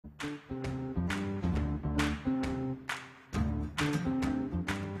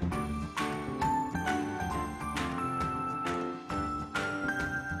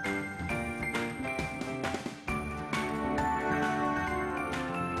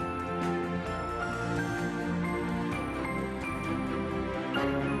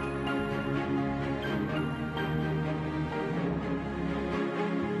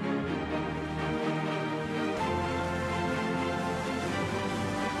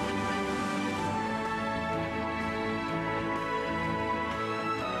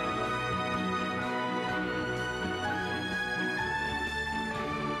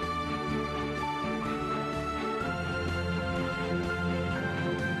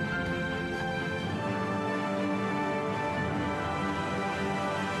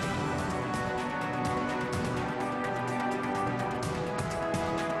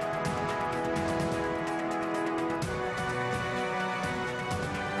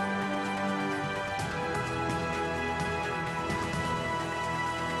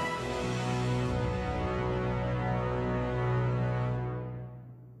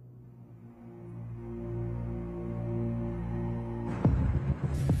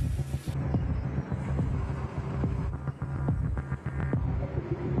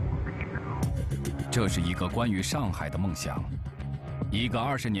这是一个关于上海的梦想，一个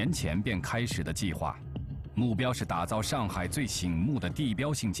20年前便开始的计划，目标是打造上海最醒目的地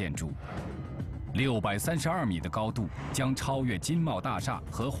标性建筑。632米的高度，将超越金茂大厦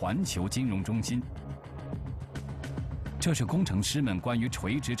和环球金融中心。这是工程师们关于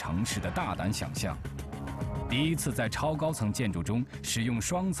垂直城市的大胆想象，第一次在超高层建筑中使用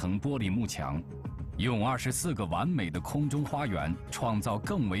双层玻璃幕墙。 用24个完美的空中花园，创造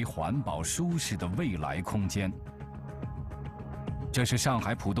更为环保舒适的未来空间。这是上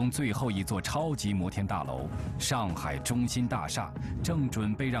海浦东最后一座超级摩天大楼——上海中心大厦，正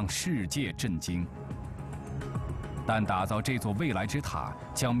准备让世界震惊。但打造这座未来之塔，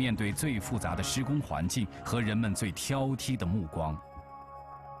将面对最复杂的施工环境和人们最挑剔的目光。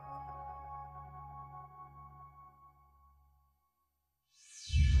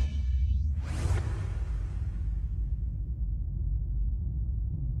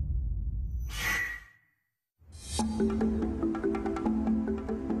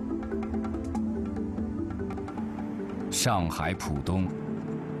 上海浦东，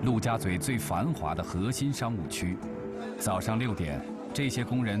陆家嘴最繁华的核心商务区。早上6点，这些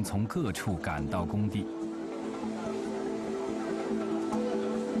工人从各处赶到工地。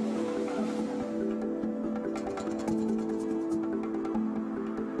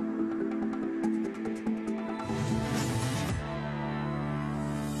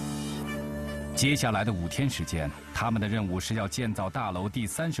接下来的5天时间，他们的任务是要建造大楼第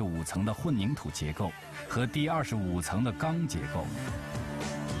35层的混凝土结构和第25层的钢结构。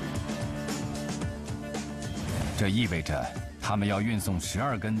这意味着他们要运送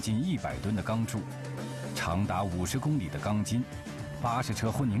12根近100吨的钢柱，长达50公里的钢筋，80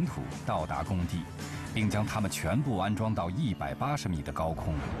车混凝土到达工地，并将它们全部安装到180米的高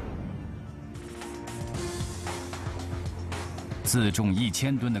空。 自重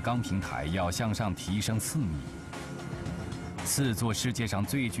1000吨的钢平台要向上提升4米，4座世界上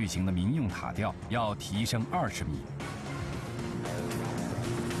最巨型的民用塔吊要提升20米。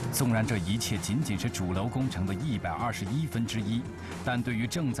纵然这一切仅仅是主楼工程的121%，但对于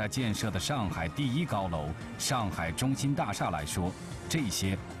正在建设的上海第1高楼——上海中心大厦来说，这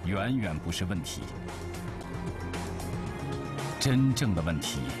些远远不是问题。真正的问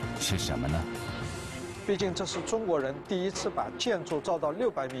题是什么呢？ 毕竟这是中国人第一次把建筑造到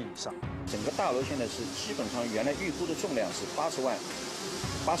600米以上。整个大楼现在是基本上原来预估的重量是80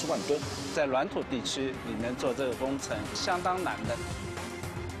万吨，在软土地区里面做这个工程相当难的。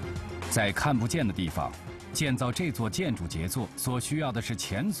在看不见的地方建造这座建筑杰作，所需要的是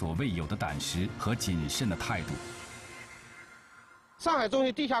前所未有的胆识和谨慎的态度。 上海中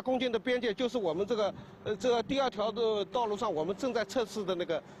心地下空间的边界就是我们这个第2条的道路上我们正在测试的那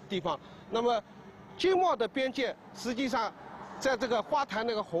个地方。那么，经贸的边界实际上在这个花坛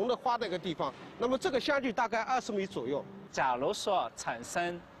那个红的花那个地方。那么这个相距大概20米左右。假如说产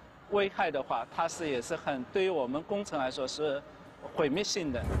生危害的话，它也是对于我们工程来说是毁灭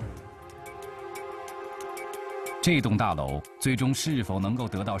性的。 这栋大楼最终是否能够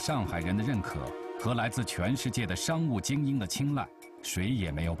得到上海人的认可和来自全世界的商务精英的青睐，谁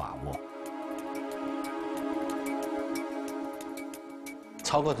也没有把握。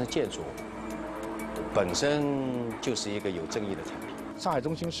超高层建筑本身就是一个有争议的产品。上海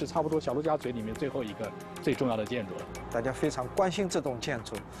中心是差不多小陆家嘴里面最后一个最重要的建筑了。大家非常关心这栋建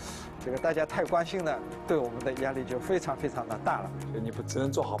筑，这个大家太关心了，对我们的压力就非常的大了。所以你只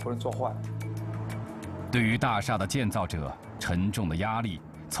能做好，不能做坏。 对于大厦的建造者，沉重的压力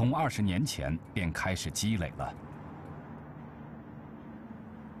从20年前便开始积累了。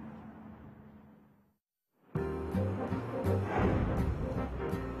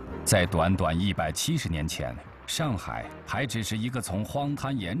在短短170年前，上海还只是一个从荒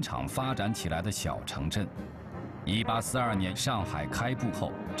滩盐场发展起来的小城镇。1842年上海开埠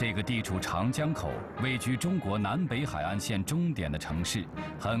后，这个地处长江口、位居中国南北海岸线终点的城市，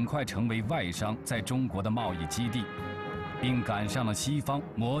很快成为外商在中国的贸易基地，并赶上了西方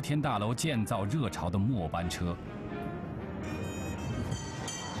摩天大楼建造热潮的末班车。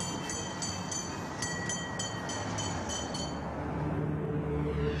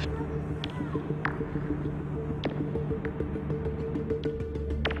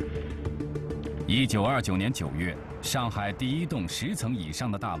1929年9月，上海第1栋10层以上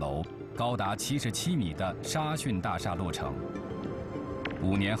的大楼，高达77米的沙逊大厦落成。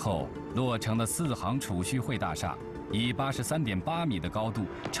5年后，落成的4行储蓄会大厦，以83.8米的高度，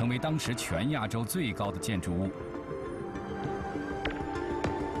成为当时全亚洲最高的建筑物。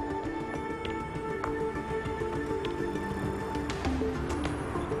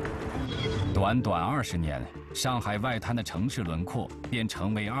短短20年，上海外滩的城市轮廓便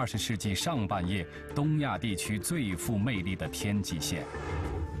成为20世纪上半叶东亚地区最富魅力的天际线。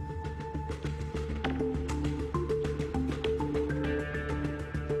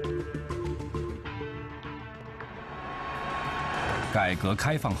改革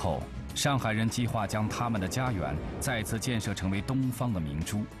开放后，上海人计划将他们的家园再次建设成为东方的明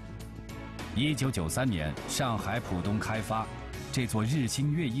珠。1993年，上海浦东开发，这座日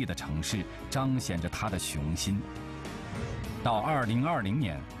新月异的城市彰显着它的雄心。到2020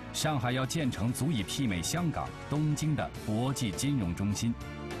年，上海要建成足以媲美香港、东京的国际金融中心。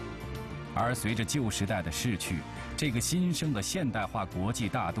而随着旧时代的逝去，这个新生的现代化国际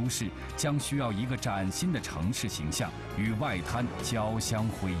大都市将需要一个崭新的城市形象，与外滩交相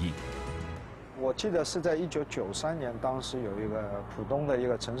辉映。我记得是在1993年，当时有一个浦东的一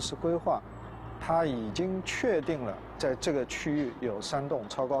个城市规划，它已经确定了在这个区域有3栋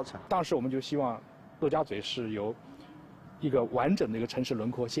超高层。当时我们就希望陆家嘴是由一个完整的一个城市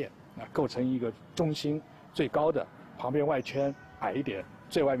轮廓线构成一个中心最高的，旁边外圈矮一点，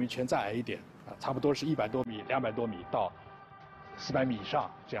最外面圈再矮一点差不多是100多米、200多米到400米以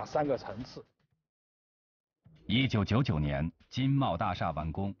上，这样3个层次。1999年，金茂大厦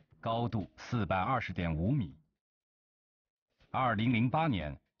完工，高度420.5米。2008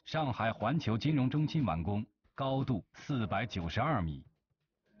年，上海环球金融中心完工，高度492米。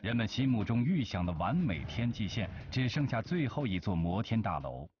人们心目中预想的完美天际线，只剩下最后一座摩天大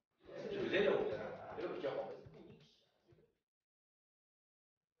楼。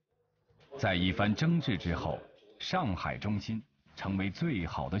在一番争执之后，上海中心成为最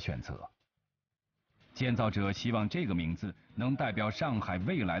好的选择。建造者希望这个名字能代表上海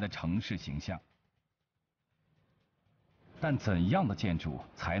未来的城市形象。但怎样的建筑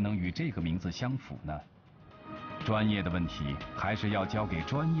才能与这个名字相符呢？专业的问题还是要交给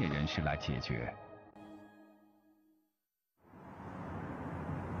专业人士来解决。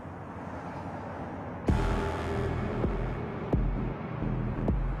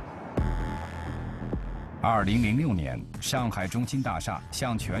2006年，上海中心大厦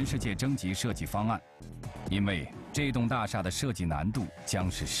向全世界征集设计方案，因为这栋大厦的设计难度将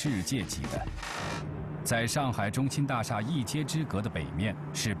是世界级的。在上海中心大厦一街之隔的北面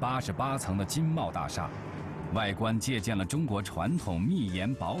是88层的金茂大厦，外观借鉴了中国传统密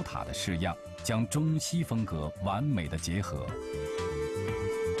檐宝塔的式样，将中西风格完美的结合。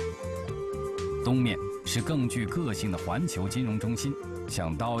东面是更具个性的环球金融中心，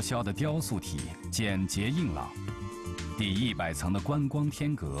像刀削的雕塑体，简洁硬朗。第100层的观光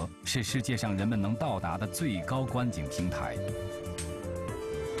天阁是世界上人们能到达的最高观景平台。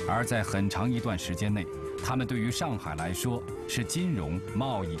而在很长一段时间内，它们对于上海来说是金融、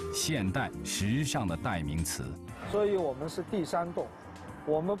贸易、现代、时尚的代名词。所以我们是第3栋，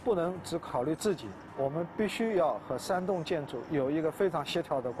我们不能只考虑自己，我们必须要和3栋建筑有一个非常协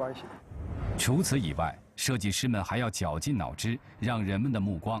调的关系。除此以外，设计师们还要绞尽脑汁，让人们的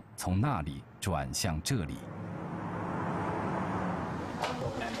目光从那里转向这里。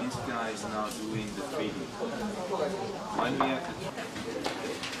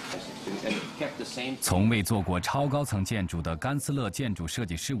从未做过超高层建筑的甘斯勒建筑设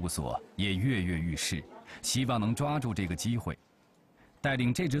计事务所也跃跃欲试，希望能抓住这个机会。带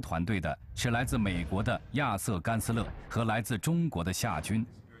领这支团队的是来自美国的亚瑟·甘斯勒和来自中国的夏军。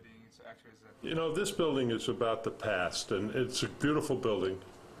You know, this building is about the past, and it's a beautiful building.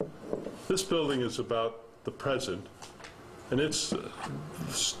 This building is about the present, and it's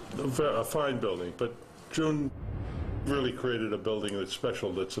a fine building. But June really created a building that's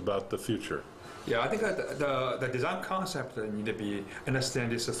special, that's about the future. Yeah, I think that the design concept need to be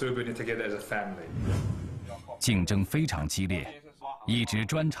understand this three building together as a family. 竞争非常激烈，一直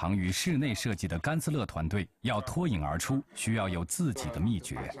专长于室内设计的甘斯勒团队要脱颖而出，需要有自己的秘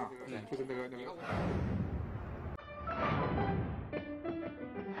诀。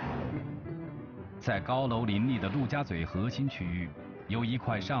在高楼林立的陆家嘴核心区域，有一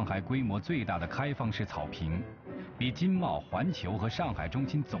块上海规模最大的开放式草坪，比金茂、环球和上海中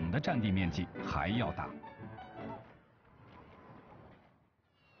心总的占地面积还要大。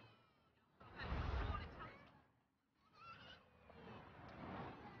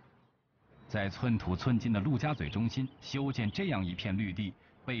在寸土寸金的陆家嘴中心修建这样一片绿地，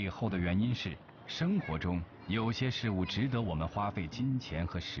背后的原因是，生活中有些事物值得我们花费金钱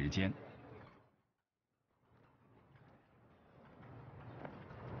和时间。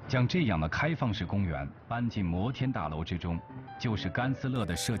将这样的开放式公园搬进摩天大楼之中，就是甘斯勒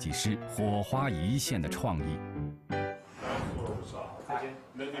的设计师火花一现的创意。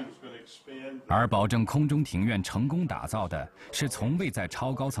而保证空中庭院成功打造的是从未在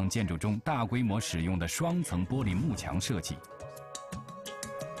超高层建筑中大规模使用的双层玻璃幕墙设计。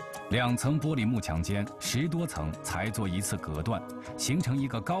2层玻璃幕墙间10多层才做一次隔断，形成一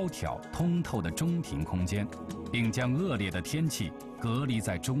个高挑通透的中庭空间，并将恶劣的天气隔离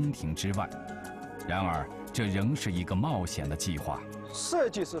在中庭之外。然而，这仍是一个冒险的计划。设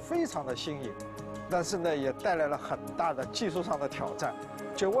计是非常的新颖，但是呢，也带来了很大的技术上的挑战。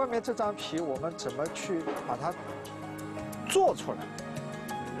就外面这张皮，我们怎么去把它做出来？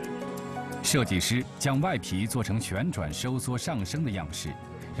设计师将外皮做成旋转、收缩、上升的样式，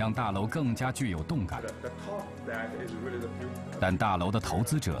让大楼更加具有动感。但大楼的投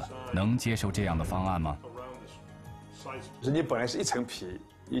资者能接受这样的方案吗？就是你本来是1层皮，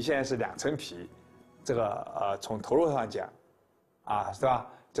你现在是2层皮，这个从投入上讲，是吧？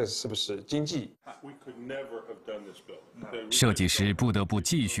这是不是经济？设计师不得不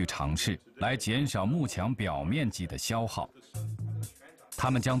继续尝试来减少幕墙表面积的消耗。他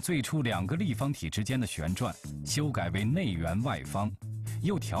们将最初2个立方体之间的旋转修改为内圆外方，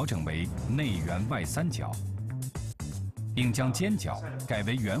又调整为内圆外三角，并将尖角改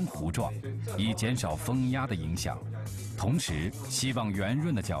为圆弧状，以减少风压的影响。同时，希望圆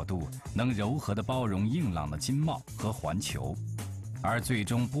润的角度能柔和地包容硬朗的金帽和环球。而最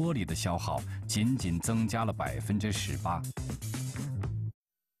终玻璃的消耗仅增加了18%。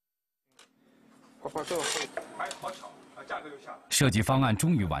设计方案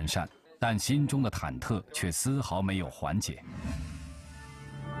终于完善，但心中的忐忑却丝毫没有缓解。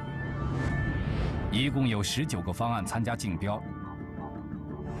一共有19个方案参加竞标，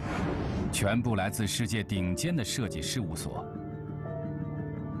全部来自世界顶尖的设计事务所。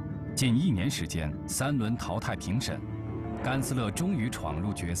近1年时间，3轮淘汰评审。甘斯勒终于闯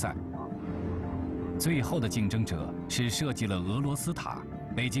入决赛。最后的竞争者是设计了俄罗斯塔、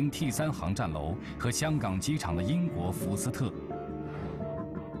北京 T3 航站楼和香港机场的英国福斯特。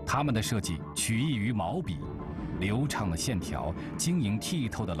他们的设计取意于毛笔，流畅的线条、晶莹剔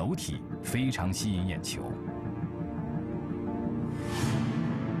透的楼体非常吸引眼球。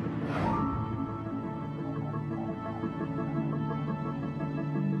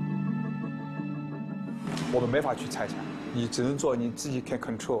我们没法去猜想。你只能做你自己 can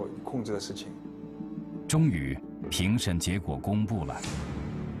control 控制的事情。终于，评审结果公布了。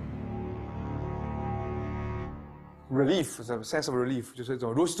Relief 是 sense of relief， 就是一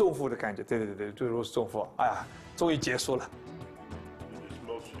种如释重负的感觉。对，就是如释重负。哎呀，终于结束了。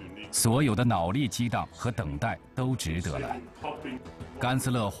所有的脑力激荡和等待都值得了。甘斯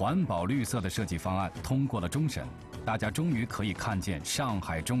勒环保绿色的设计方案通过了终审，大家终于可以看见上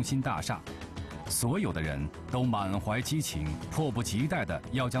海中心大厦。所有的人都满怀激情，迫不及待地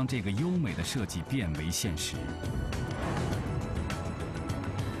要将这个优美的设计变为现实。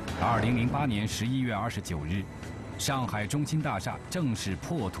2008年11月29日，上海中心大厦正式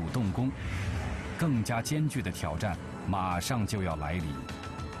破土动工，更加艰巨的挑战马上就要来临。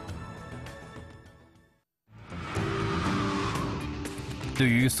对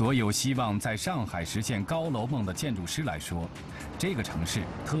于所有希望在上海实现高楼梦的建筑师来说，这个城市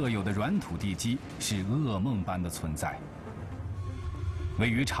特有的软土地基是噩梦般的存在。位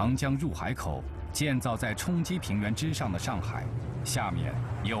于长江入海口、建造在冲积平原之上的上海，下面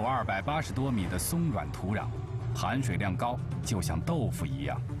有280多米的松软土壤，含水量高，就像豆腐一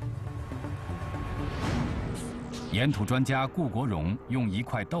样。岩土专家顾国荣用一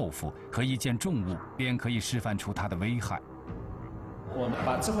块豆腐和一件重物，便可以示范出它的危害。我们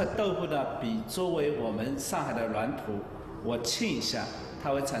把这块豆腐呢比作为我们上海的软土，我浸一下，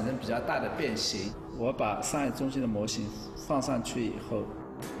它会产生比较大的变形。我把上海中心的模型放上去以后，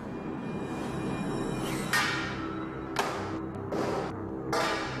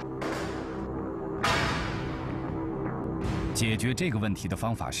解决这个问题的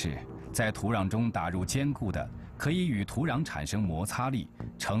方法是，在土壤中打入坚固的、可以与土壤产生摩擦力、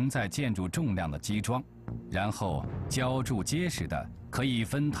承载建筑重量的基桩，然后浇筑结实的、可以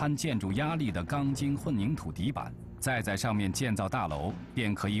分摊建筑压力的钢筋混凝土底板，再在上面建造大楼，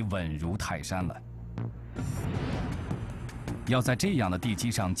便可以稳如泰山了。要在这样的地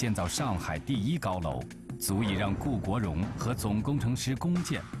基上建造上海第1高楼，足以让顾国荣和总工程师龚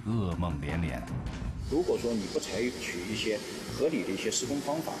健噩梦连连。如果说你不采取一些合理的一些施工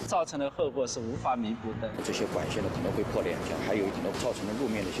方法，造成的后果是无法弥补的。这些管线呢可能会破裂，还有可能造成了路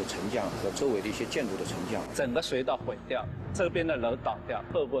面的一些沉降和周围的一些建筑的沉降，整个隧道毁掉，周边的楼倒掉，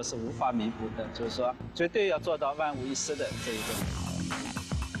后果是无法弥补的。就是说，绝对要做到万无一失的这一个。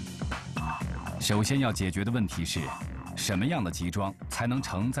首先要解决的问题是，什么样的基桩才能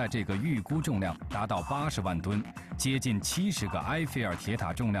承载这个预估重量达到80万吨、接近70个埃菲尔铁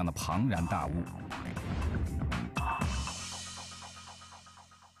塔重量的庞然大物？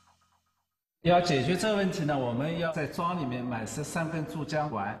要解决这个问题呢，我们要在桩里面埋设3根注浆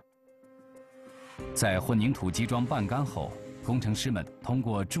管。在混凝土基桩半干后，工程师们通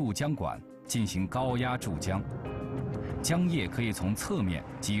过注浆管进行高压注浆，浆液可以从侧面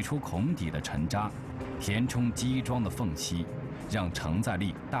挤出孔底的沉渣，填充基桩的缝隙，让承载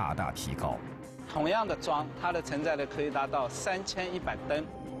力大大提高。同样的桩，它的承载力可以达到3100吨。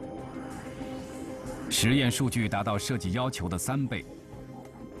实验数据达到设计要求的3倍。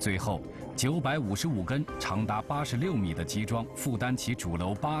最后，955根长达86米的基桩负担起主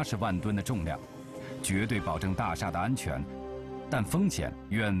楼80万吨的重量，绝对保证大厦的安全，但风险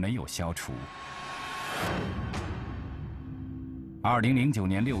远没有消除。2009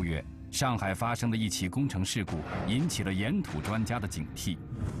年6月，上海发生的一起工程事故引起了岩土专家的警惕。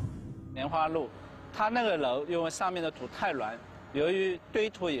莲花路，它那个楼因为上面的土太软，由于堆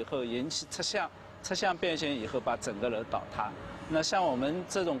土以后引起侧向变形以后把整个楼倒塌。那像我们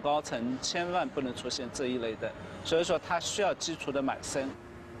这种高层，千万不能出现这一类的，所以说它需要基础的买深。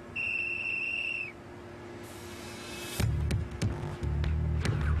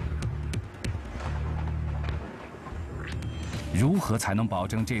如何才能保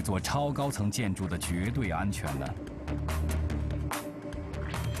证这座超高层建筑的绝对安全呢？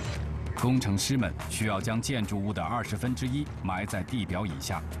工程师们需要将建筑物的1/20埋在地表以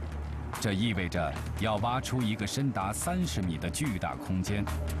下，这意味着要挖出一个深达30米的巨大空间。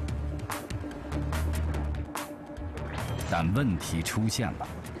但问题出现了。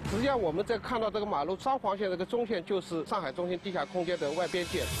实际上，我们在看到这个马路双黄线这个中线，就是上海中心地下空间的外边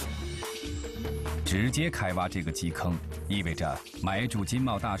界。直接开挖这个基坑，意味着埋住金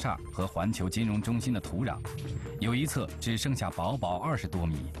茂大厦和环球金融中心的土壤，有一侧只剩下薄薄20多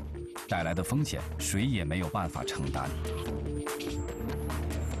米，带来的风险谁也没有办法承担。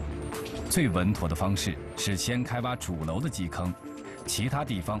最稳妥的方式是先开挖主楼的基坑，其他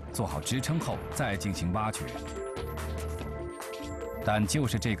地方做好支撑后再进行挖掘。但就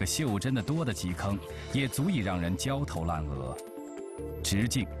是这个袖珍的多的基坑，也足以让人焦头烂额。直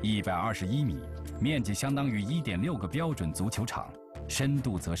径121米，面积相当于1.6个标准足球场，深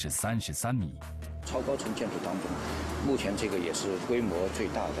度则是33米。超高层建筑当中，目前这个也是规模最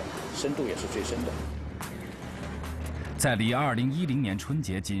大的，深度也是最深的。在离2010年春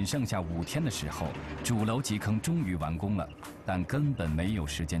节仅剩下5天的时候，主楼基坑终于完工了，但根本没有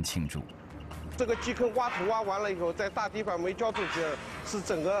时间庆祝。这个基坑挖土挖完了以后，在大地板没浇筑前，是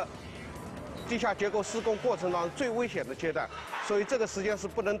整个地下结构施工过程当中最危险的阶段，所以这个时间是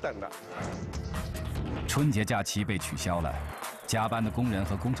不能等的。春节假期被取消了，加班的工人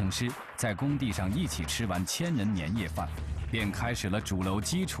和工程师在工地上一起吃完1000人年夜饭，便开始了主楼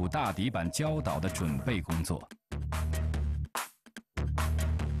基础大底板浇导的准备工作。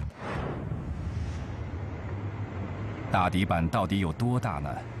大底板到底有多大呢？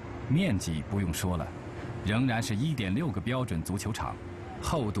面积不用说了，仍然是1.6个标准足球场，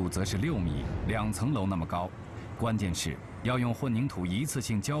厚度则是6米，2层楼那么高。关键是要用混凝土一次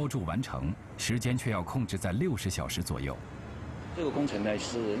性浇筑完成，时间却要控制在60小时左右。这个工程呢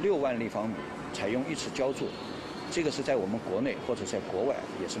是6万立方米，采用一次浇筑，这个是在我们国内或者在国外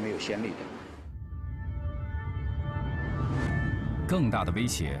也是没有先例的。更大的威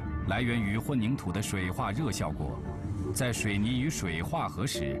胁来源于混凝土的水化热效果。在水泥与水化合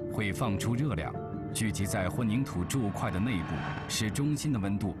时，会放出热量，聚集在混凝土柱块的内部，使中心的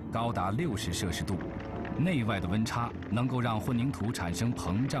温度高达60摄氏度。内外的温差能够让混凝土产生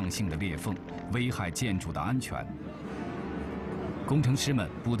膨胀性的裂缝，危害建筑的安全。工程师们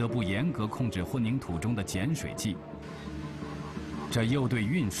不得不严格控制混凝土中的碱水剂，这又对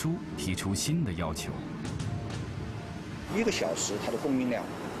运输提出新的要求。1个小时它的供应量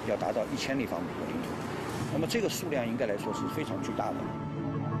要达到1000立方米混凝土。那么这个数量应该来说是非常巨大的。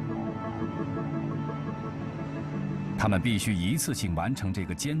他们必须一次性完成这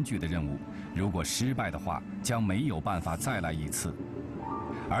个艰巨的任务，如果失败的话，将没有办法再来一次，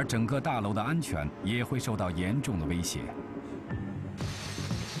而整个大楼的安全也会受到严重的威胁。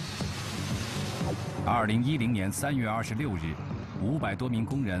2010年3月26日，500多名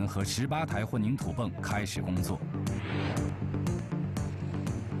工人和18台混凝土泵开始工作。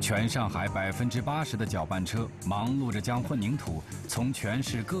全上海80%的搅拌车忙碌着将混凝土从全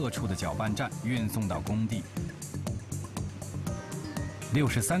市各处的搅拌站运送到工地。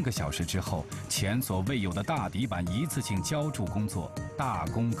63个小时之后，前所未有的大底板一次性浇筑工作大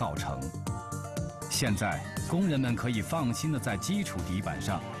功告成。现在，工人们可以放心地在基础底板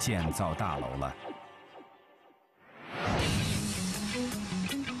上建造大楼了。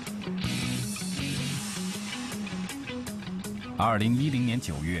2010年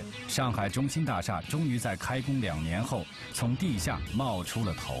9月，上海中心大厦终于在开工2年后从地下冒出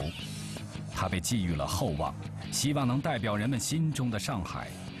了头。它被寄予了厚望，希望能代表人们心中的上海，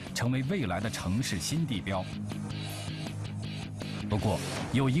成为未来的城市新地标。不过，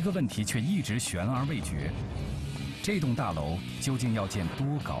有一个问题却一直悬而未决：这栋大楼究竟要建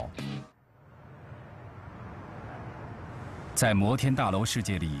多高？在摩天大楼世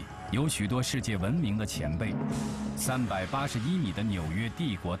界里，有许多世界闻名的前辈：381米的纽约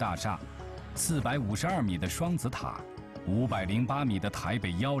帝国大厦，452米的双子塔，508米的台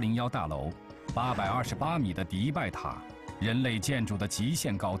北101大楼，828米的迪拜塔，人类建筑的极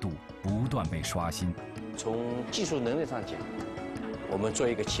限高度不断被刷新。从技术能力上讲，我们做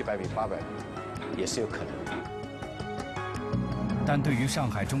一个700米、800米也是有可能的。但对于上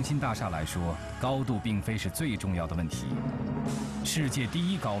海中心大厦来说，高度并非是最重要的问题。世界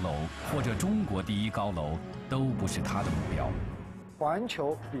第一高楼或者中国第一高楼都不是它的目标。环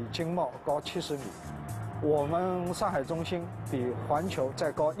球比经贸高70米，我们上海中心比环球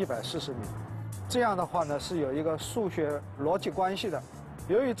再高140米。这样的话呢，是有一个数学逻辑关系的。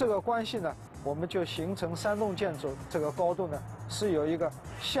由于这个关系呢，我们就形成3栋建筑这个高度呢是有一个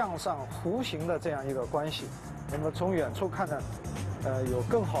向上弧形的这样一个关系。那么从远处看呢，有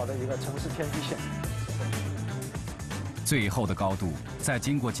更好的一个城市天际线。最后的高度在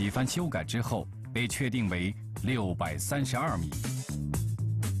经过几番修改之后，被确定为632米。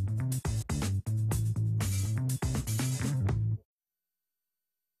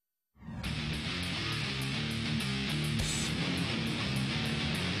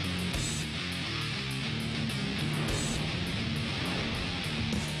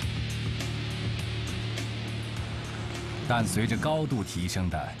但随着高度提升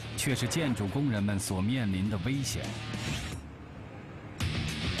的，却是建筑工人们所面临的危险。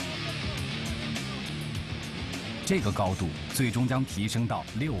这个高度最终将提升到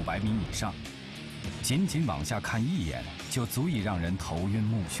600米以上，仅仅往下看一眼就足以让人头晕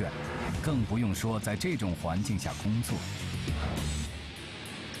目眩，更不用说在这种环境下工作。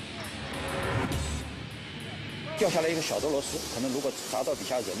掉下来一个小的螺丝，可能如果砸到底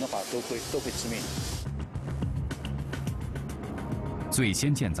下人的话，都会致命。最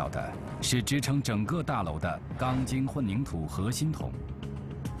先建造的是支撑整个大楼的钢筋混凝土核心筒。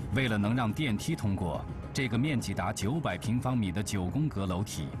为了能让电梯通过，这个面积达900平方米的9宫格楼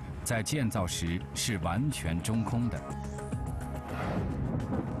体，在建造时是完全中空的。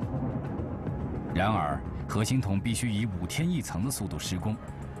然而，核心筒必须以5天1层的速度施工。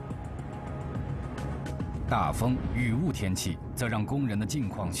大风、雨雾天气则让工人的境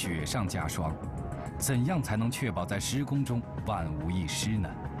况雪上加霜。怎样才能确保在施工中万无一失呢？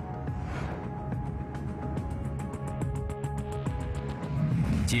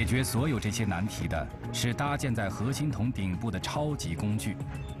解决所有这些难题的是搭建在核心筒顶部的超级工具。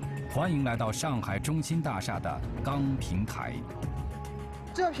欢迎来到上海中心大厦的钢平台。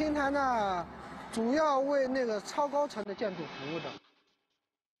这平台呢，主要为那个超高层的建筑服务的。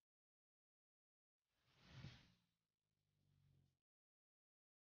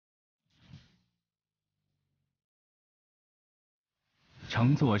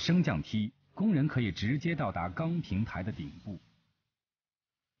乘坐升降梯，工人可以直接到达钢平台的顶部。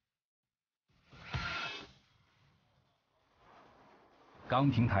钢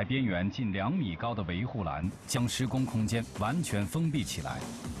平台边缘近2米高的维护栏将施工空间完全封闭起来，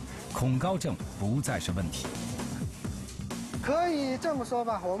恐高症不再是问题。可以这么说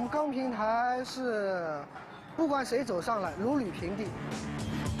吧，我们钢平台是不管谁走上来如履平地。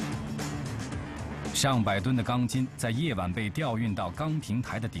上百吨的钢筋在夜晚被调运到钢平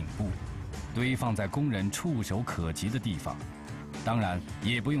台的顶部，堆放在工人触手可及的地方。当然，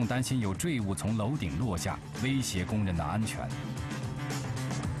也不用担心有坠物从楼顶落下，威胁工人的安全。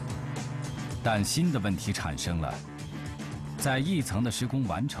但新的问题产生了：在一层的施工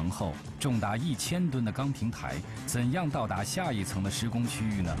完成后，重达1000吨的钢平台怎样到达下一层的施工区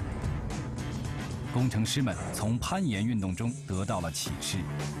域呢？工程师们从攀岩运动中得到了启示。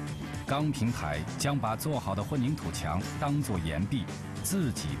钢平台将把做好的混凝土墙当作岩壁，自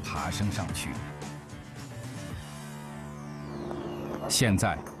己爬升上去。现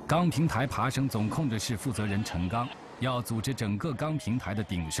在，钢平台爬升总控制室负责人陈刚要组织整个钢平台的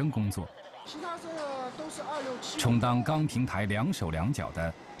顶升工作。其他这个都是267。充当钢平台2手2脚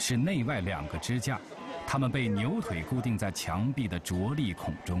的是内外2个支架，它们被牛腿固定在墙壁的着力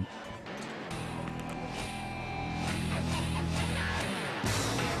孔中。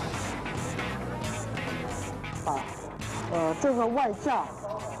这个外架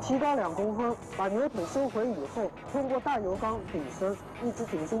提高2公分，把牛腿收回以后，通过大油缸顶升，一直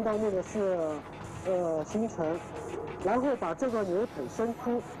顶升到那个是形成然后把这个牛腿伸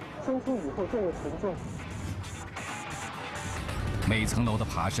出，伸出以后作为承重。每层楼的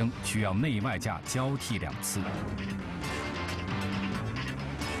爬升需要内外架交替2次。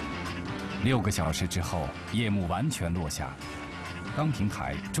6个小时之后，夜幕完全落下，钢平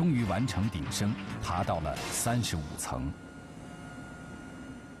台终于完成顶升，爬到了35层。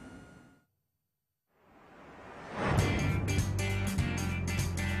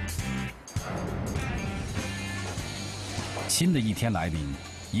新的一天来临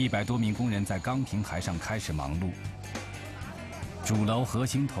，100多名工人在钢平台上开始忙碌。主楼核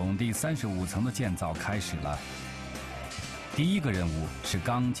心筒第35层的建造开始了。第一个任务是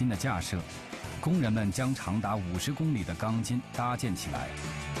钢筋的架设，工人们将长达50公里的钢筋搭建起来。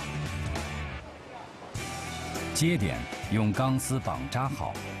接点用钢丝绑扎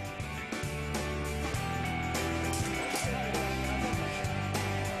好。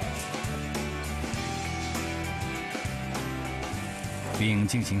并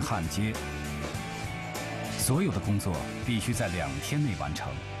进行焊接，所有的工作必须在2天内完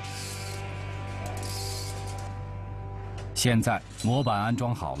成。现在模板安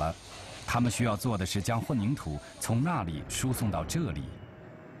装好了，他们需要做的是将混凝土从那里输送到这里，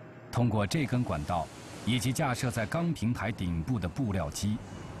通过这根管道以及架设在钢平台顶部的布料机。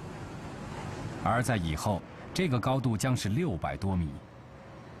而在以后，这个高度将是600多米。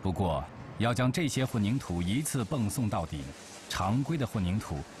不过，要将这些混凝土一次泵送到顶，常规的混凝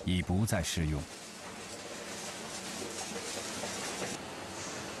土已不再适用。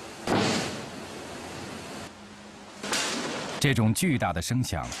这种巨大的声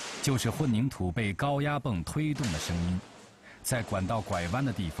响，就是混凝土被高压泵推动的声音。在管道拐弯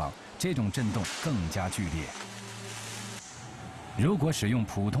的地方，这种震动更加剧烈。如果使用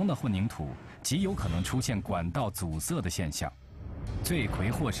普通的混凝土，极有可能出现管道阻塞的现象。罪魁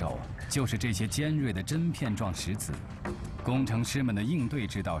祸首就是这些尖锐的针片状石子。工程师们的应对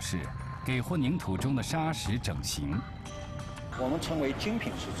之道是给混凝土中的砂石整形。我们称为精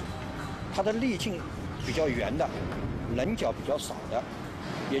品石子，它的粒径比较圆的，棱角比较少的，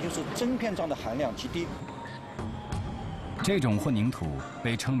也就是针片状的含量极低。这种混凝土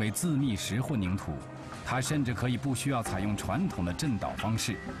被称为自密石混凝土，它甚至可以不需要采用传统的震导方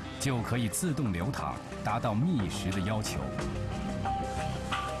式，就可以自动流淌，达到密实的要求。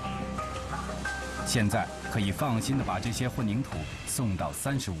现在可以放心地把这些混凝土送到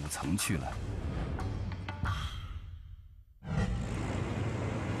35层去了。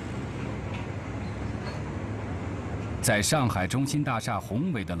在上海中心大厦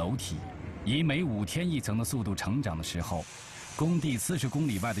宏伟的楼体以每5天1层的速度成长的时候，工地40公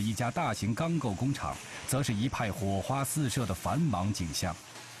里外的一家大型钢构工厂，则是一派火花四射的繁忙景象。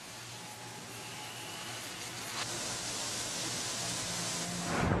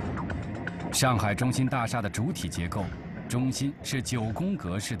上海中心大厦的主体结构，中心是9宫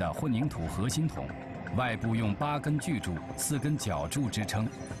格式的混凝土核心筒，外部用8根巨柱、4根角柱支撑。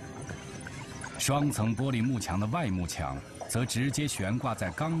双层玻璃幕墙的外幕墙则直接悬挂在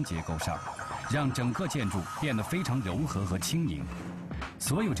钢结构上，让整个建筑变得非常柔和和轻盈。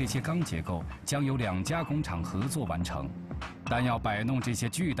所有这些钢结构将由2家工厂合作完成，但要摆弄这些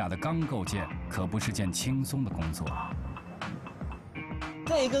巨大的钢构件，可不是件轻松的工作。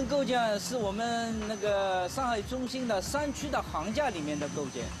这一根构件是我们那个上海中心的3区的行架里面的构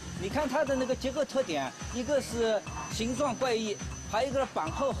件。你看它的那个结构特点，一个是形状怪异，还有一个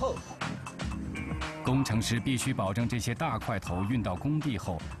板厚厚。工程师必须保证这些大块头运到工地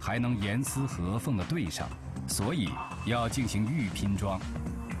后还能严丝合缝地对上，所以要进行预拼装。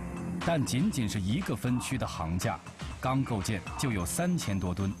但仅仅是一个分区的行架，钢构件就有3000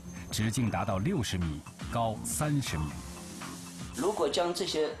多吨，直径达到60米，高30米。如果将这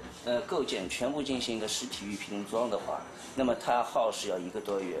些构件全部进行一个实体预拼装的话，那么它耗时要1个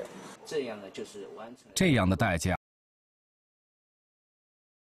多月。这样呢，就是完成这样的代价。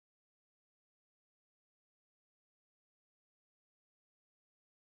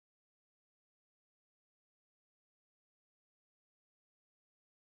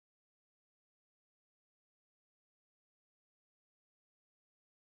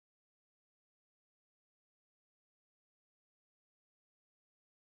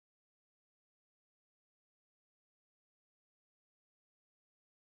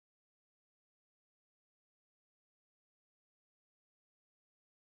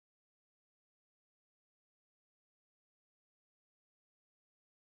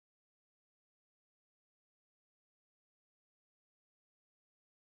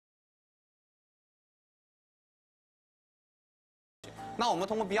那我们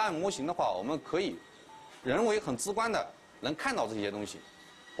通过 BIM 模型的话，我们可以人为很直观的能看到这些东西，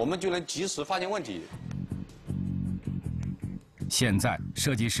我们就能及时发现问题。现在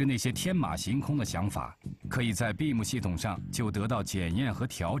设计师那些天马行空的想法，可以在闭幕系统上就得到检验和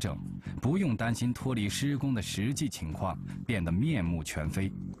调整，不用担心脱离施工的实际情况，变得面目全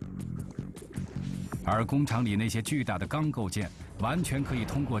非。而工厂里那些巨大的钢构件，完全可以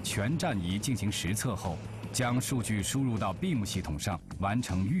通过全站仪进行实测后，将数据输入到闭幕系统上，完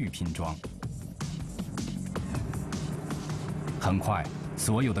成预拼装。很快，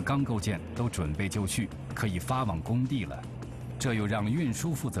所有的钢构件都准备就绪，可以发往工地了。这又让运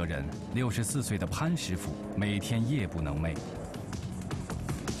输负责人64岁的潘师傅每天夜不能寐。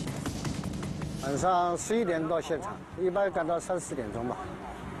晚上11点到现场，一般干到3、4点钟吧。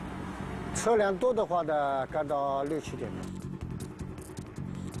车辆多的话呢，干到6、7点钟。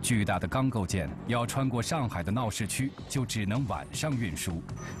巨大的钢构件要穿过上海的闹市区，就只能晚上运输，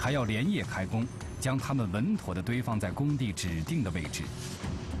还要连夜开工，将它们稳妥地堆放在工地指定的位置。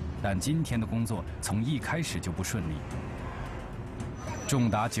但今天的工作从一开始就不顺利。重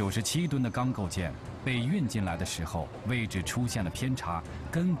达97吨的钢构件被运进来的时候，位置出现了偏差，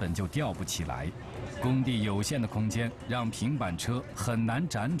根本就吊不起来。工地有限的空间让平板车很难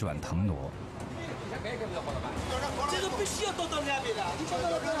辗转腾挪。这个必须要到两边的，你到这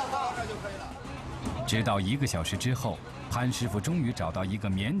儿就可以了。直到1个小时之后，潘师傅终于找到一个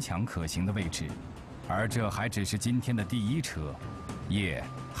勉强可行的位置，而这还只是今天的第一车，夜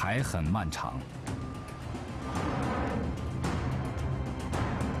还很漫长。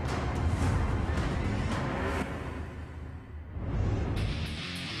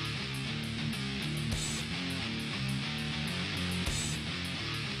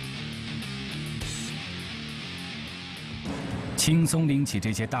轻松拎起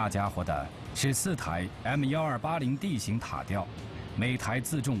这些大家伙的是4台 M1280D 型塔吊，每台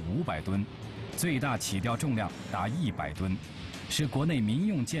自重500吨，最大起吊重量达100吨，是国内民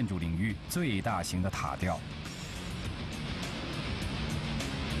用建筑领域最大型的塔吊。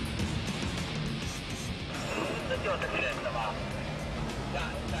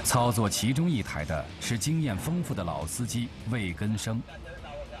操作其中一台的是经验丰富的老司机魏根生。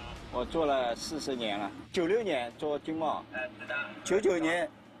我做了40年了，96年做经贸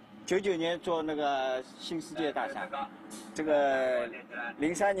，99年做那个新世界大厦，这个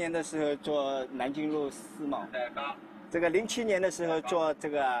03年的时候做南京路世贸，这个07年的时候做这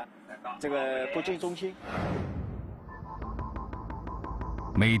个国际中心。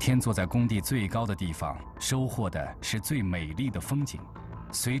每天坐在工地最高的地方，收获的是最美丽的风景，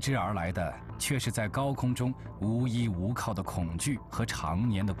随之而来的却是在高空中无依无靠的恐惧和常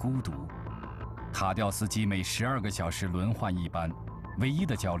年的孤独。塔吊司机每12个小时轮换一班，唯一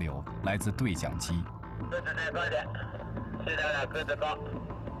的交流来自对讲机。鸽子再高点，现在的鸽子高，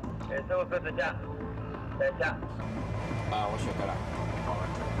师傅鸽子下，再下。啊，我学会了。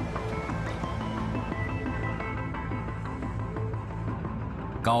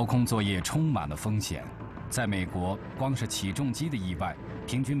高空作业充满了风险，在美国，光是起重机的意外，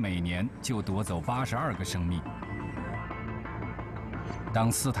平均每年就夺走82个生命。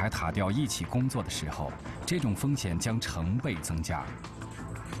当4台塔吊一起工作的时候，这种风险将成倍增加。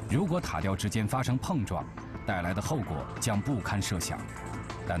如果塔吊之间发生碰撞，带来的后果将不堪设想，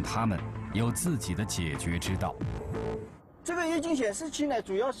但他们有自己的解决之道。这个液晶显示器呢，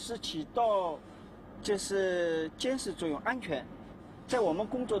主要是起到就是监视作用，安全。在我们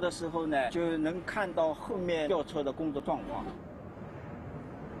工作的时候呢，就能看到后面吊车的工作状况。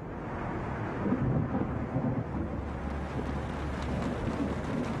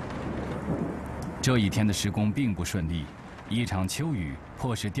这一天的施工并不顺利，一场秋雨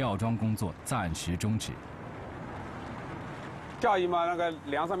迫使吊装工作暂时终止。下雨嘛，那个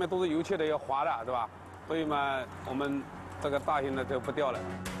梁上面都是油漆的，要滑的，对吧？所以嘛，我们这个大型的就不吊了。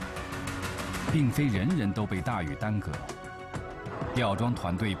并非人人都被大雨耽搁。吊装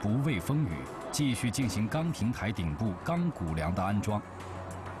团队不畏风雨，继续进行钢平台顶部钢骨梁的安装。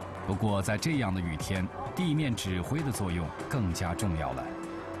不过，在这样的雨天，地面指挥的作用更加重要了。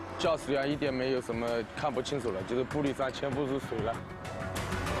驾驶员一点没有什么看不清楚了，就是玻璃上全部是水了。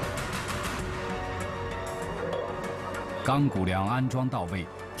钢骨梁安装到位，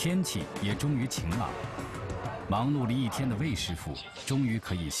天气也终于晴朗。忙碌了一天的魏师傅，终于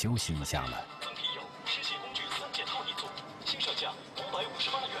可以休息一下了。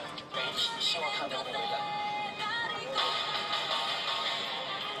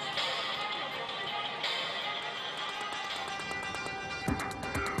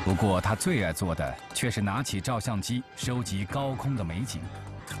不过他最爱做的却是拿起照相机收集高空的美景。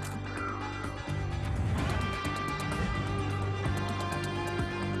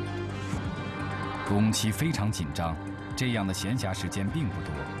工期非常紧张，这样的闲暇时间并不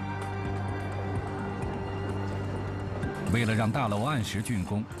多。为了让大楼按时竣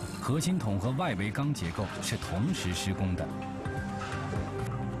工，核心筒和外围钢结构是同时施工的。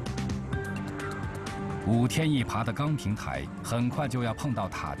5天1爬的钢平台很快就要碰到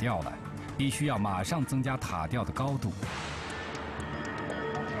塔吊了，必须要马上增加塔吊的高度。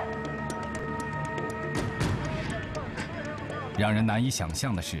让人难以想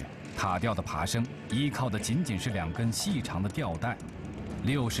象的是，塔吊的爬升依靠的仅仅是2根细长的吊带。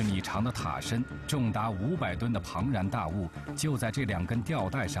60米长的塔身，重达500吨的庞然大物，就在这2根吊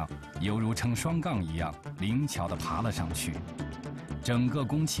带上，犹如撑双杠一样灵巧地爬了上去。整个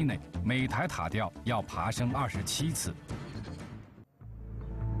工期内，每台塔吊要爬升27次。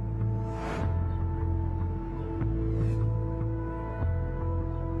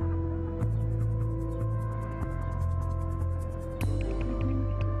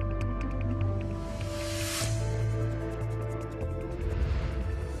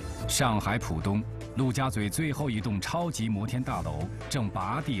上海浦东陆家嘴最后一栋超级摩天大楼正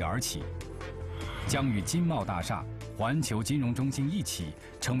拔地而起，将与金茂大厦、环球金融中心一起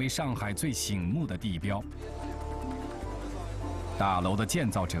成为上海最醒目的地标。大楼的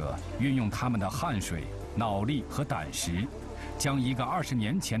建造者运用他们的汗水、脑力和胆识，将一个20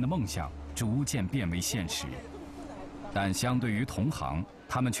年前的梦想逐渐变为现实。但相对于同行，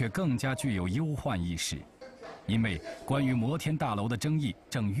他们却更加具有忧患意识。因为关于摩天大楼的争议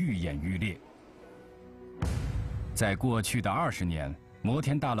正愈演愈烈。在过去的20年，摩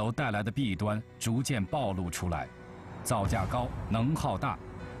天大楼带来的弊端逐渐暴露出来：造价高、能耗大，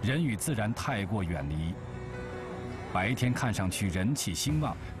人与自然太过远离。白天看上去人气兴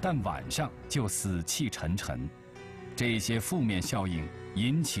旺，但晚上就死气沉沉。这些负面效应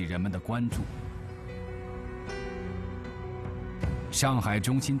引起人们的关注。上海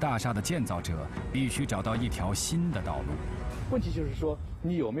中心大厦的建造者必须找到一条新的道路。问题就是说，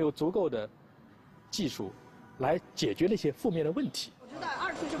你有没有足够的技术来解决那些负面的问题？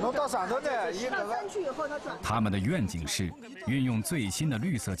他们的愿景是运用最新的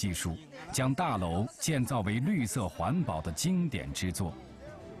绿色技术，将大楼建造为绿色环保的经典之作。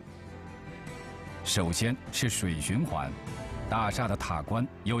首先是水循环，大厦的塔关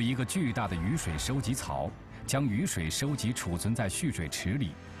有一个巨大的雨水收集槽。将雨水收集储存在蓄水池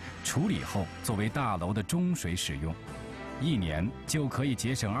里，处理后作为大楼的中水使用，1年就可以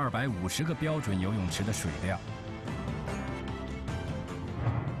节省250个标准游泳池的水量。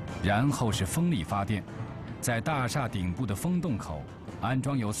然后是风力发电，在大厦顶部的风洞口安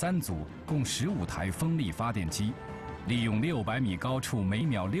装有3组共15台风力发电机，利用600米高处每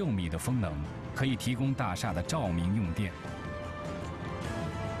秒6米的风能，可以提供大厦的照明用电。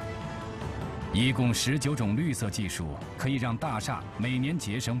一共19种绿色技术可以让大厦每年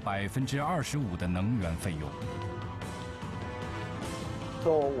节省25%的能源费用。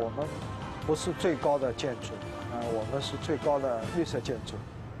说我们不是最高的建筑，我们是最高的绿色建筑。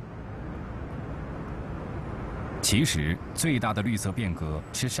其实，最大的绿色变革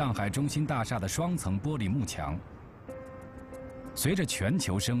是上海中心大厦的双层玻璃幕墙。随着全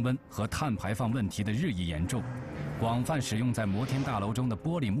球升温和碳排放问题的日益严重，广泛使用在摩天大楼中的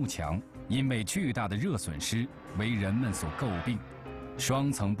玻璃幕墙，因为巨大的热损失为人们所诟病。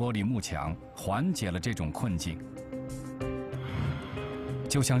双层玻璃幕墙缓解了这种困境。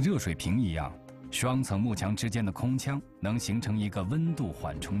就像热水瓶一样，双层幕墙之间的空腔能形成一个温度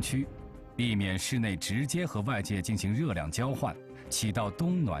缓冲区，避免室内直接和外界进行热量交换，起到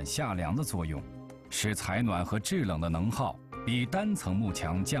冬暖夏凉的作用，使采暖和制冷的能耗比单层幕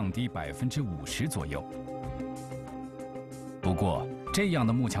墙降低50%左右。不过，这样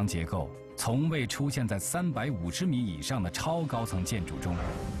的幕墙结构从未出现在350米以上的超高层建筑中。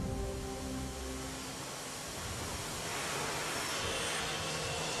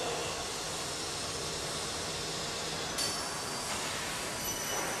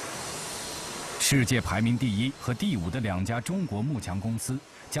世界排名第1和第5的2家中国幕墙公司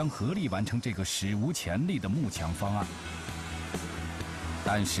将合力完成这个史无前例的幕墙方案。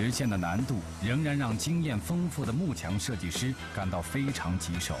但实现的难度仍然让经验丰富的幕墙设计师感到非常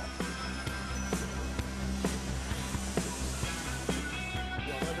棘手。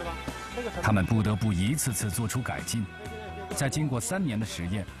他们不得不一次次做出改进，在经过3年的实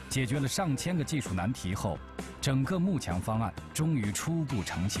验，解决了上千个技术难题后，整个幕墙方案终于初步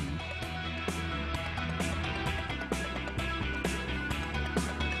成型。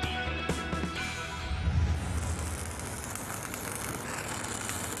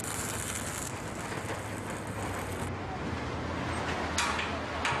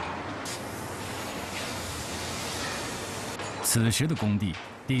此时的工地，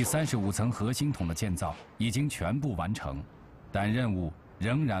第35层核心筒的建造已经全部完成，但任务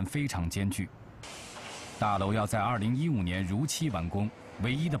仍然非常艰巨。大楼要在2015年如期完工，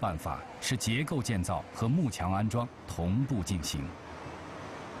唯一的办法是结构建造和幕墙安装同步进行。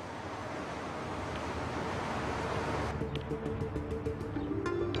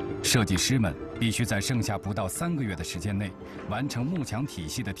设计师们必须在剩下不到3个月的时间内，完成幕墙体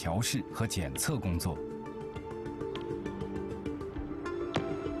系的调试和检测工作。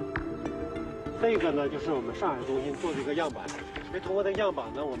这个呢，就是我们上海中心做的一个样板。通过这个样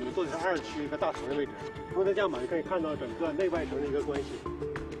板呢，我们做的是2区一个大层的位置。通过这个样板可以看到整个内外层的一个关系。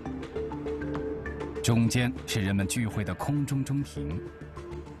中间是人们聚会的空中中庭。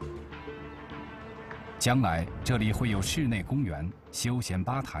将来这里会有室内公园、休闲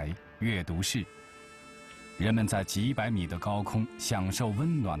吧台、阅读室，人们在几百米的高空享受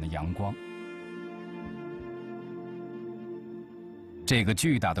温暖的阳光。这个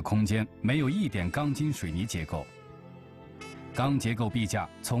巨大的空间没有一点钢筋水泥结构，钢结构壁架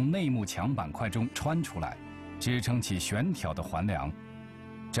从内幕墙板块中穿出来，支撑起悬挑的环梁，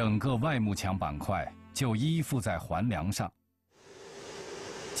整个外幕墙板块就依附在环梁上。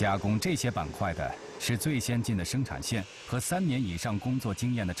加工这些板块的是最先进的生产线和3年以上工作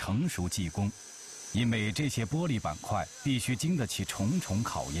经验的成熟技工，因为这些玻璃板块必须经得起重重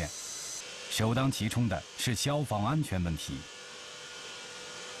考验。首当其冲的是消防安全问题。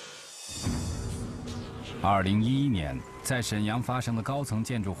2011年，在沈阳发生的高层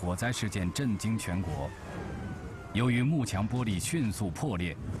建筑火灾事件震惊全国。由于幕墙玻璃迅速破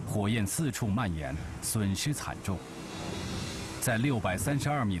裂，火焰四处蔓延，损失惨重。在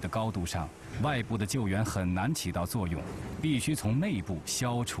632米的高度上，外部的救援很难起到作用，必须从内部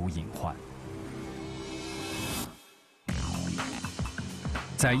消除隐患。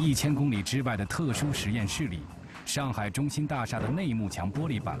在1000公里之外的特殊实验室里，上海中心大厦的内幕墙玻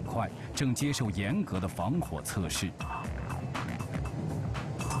璃板块正接受严格的防火测试。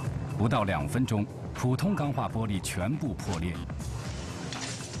不到2分钟，普通钢化玻璃全部破裂。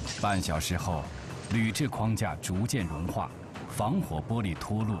半小时后，铝制框架逐渐融化，防火玻璃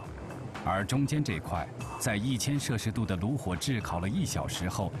脱落，而中间这块在1000摄氏度的炉火炙烤了1小时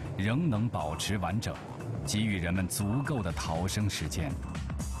后，仍能保持完整，给予人们足够的逃生时间。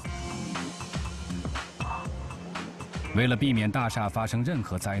为了避免大厦发生任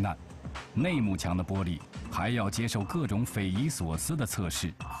何灾难，内幕墙的玻璃还要接受各种匪夷所思的测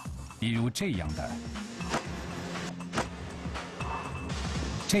试，比如这样的、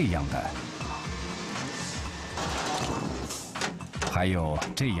这样的，还有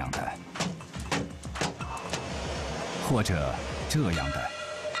这样的，或者这样的。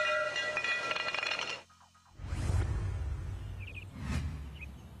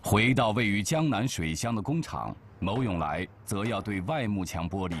回到位于江南水乡的工厂，牟永来则要对外幕墙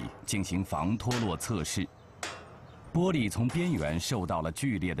玻璃进行防脱落测试。玻璃从边缘受到了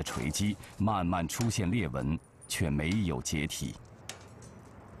剧烈的锤击，慢慢出现裂纹，却没有解体。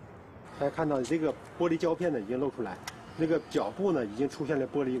大家看到这个玻璃胶片呢已经露出来，那个角部呢已经出现了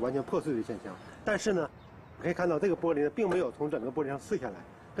玻璃完全破碎的现象。但是呢，可以看到这个玻璃呢并没有从整个玻璃上碎下来，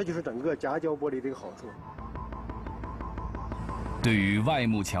这就是整个夹胶玻璃的一个好处。对于外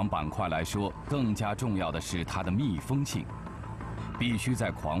幕墙板块来说，更加重要的是它的密封性，必须在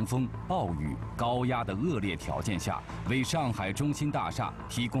狂风、暴雨、高压的恶劣条件下，为上海中心大厦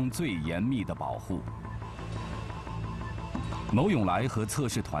提供最严密的保护。牟永来和测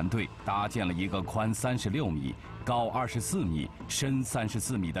试团队搭建了一个宽36米、高24米、深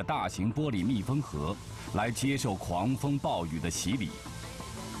34米的大型玻璃密封盒，来接受狂风暴雨的洗礼。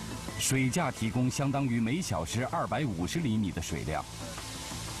水架提供相当于每小时250厘米的水量。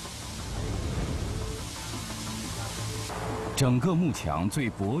整个幕墙最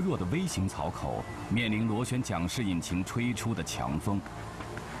薄弱的微型槽口面临螺旋桨式引擎吹出的强风。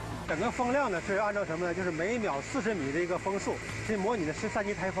整个风量呢是按照什么呢？就是每秒40米的一个风速，是模拟的13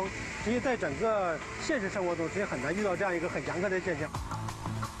级台风。实际在整个现实生活中，其实很难遇到这样一个很严格的现象。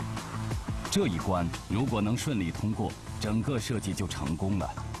这一关如果能顺利通过，整个设计就成功了。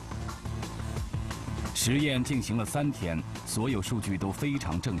实验进行了3天，所有数据都非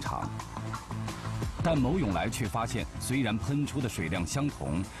常正常。但牟永来却发现，虽然喷出的水量相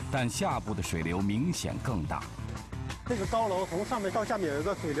同，但下部的水流明显更大。这个高楼从上面到下面有一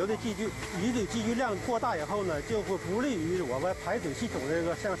个水流的积聚，雨水积聚量过大以后呢，就会不利于我们排水系统这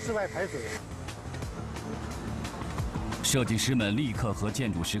个向室外排水。设计师们立刻和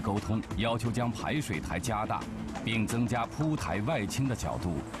建筑师沟通，要求将排水台加大，并增加铺台外倾的角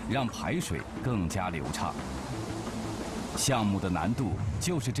度，让排水更加流畅。项目的难度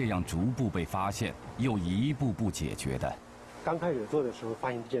就是这样逐步被发现，又一步步解决的。刚开始做的时候，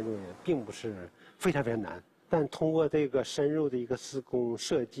发现建筑并不是非常难，但通过这个深入的一个施工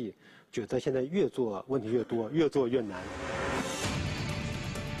设计，觉得现在越做问题越多，越做越难。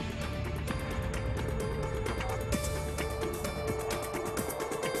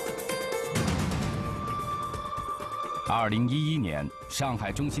2011年，上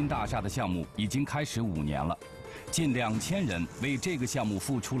海中心大厦的项目已经开始5年了，近2000人为这个项目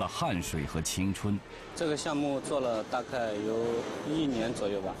付出了汗水和青春。这个项目做了大概有1年左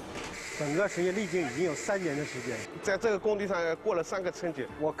右吧。整个实验历经已经有3年的时间，在这个工地上过了3个春节。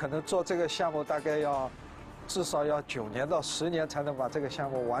我可能做这个项目大概至少要9年到10年才能把这个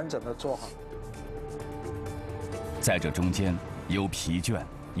项目完整的做好。在这中间，有疲倦，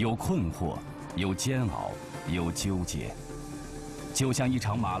有困惑，有煎熬，有纠结。就像一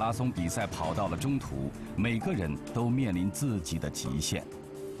场马拉松比赛跑到了中途，每个人都面临自己的极限。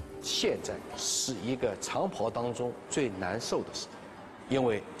现在是一个长跑当中最难受的时候，因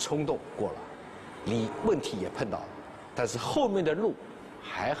为冲动过了，你问题也碰到了，但是后面的路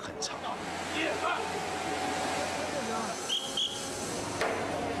还很长。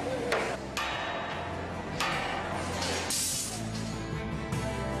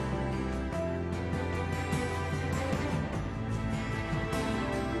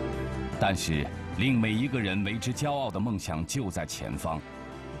但是，令每一个人为之骄傲的梦想就在前方。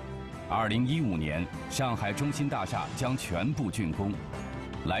2015年，上海中心大厦将全部竣工，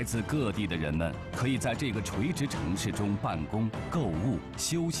来自各地的人们可以在这个垂直城市中办公、购物、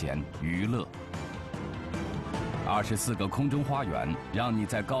休闲、娱乐。24个空中花园，让你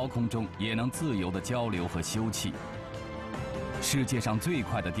在高空中也能自由地交流和休憩。世界上最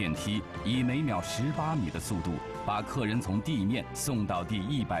快的电梯以每秒18米的速度，把客人从地面送到第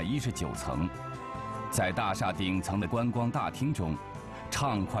119层。在大厦顶层的观光大厅中，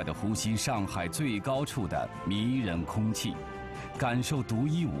畅快地呼吸上海最高处的迷人空气，感受独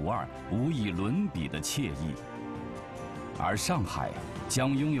一无二、无以伦比的惬意。而上海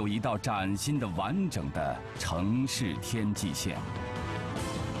将拥有一道崭新的、完整的城市天际线。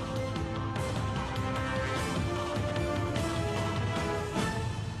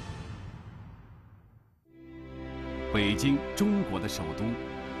北京，中国的首都，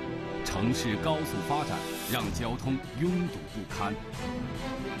城市高速发展让交通拥堵不堪。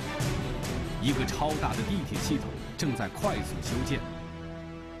一个超大的地铁系统正在快速修建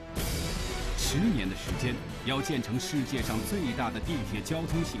，10年的时间要建成世界上最大的地铁交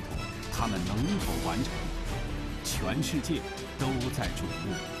通系统，他们能否完成？全世界都在瞩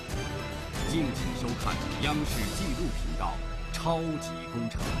目。敬请收看央视纪录频道《超级工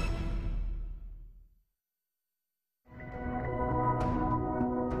程》。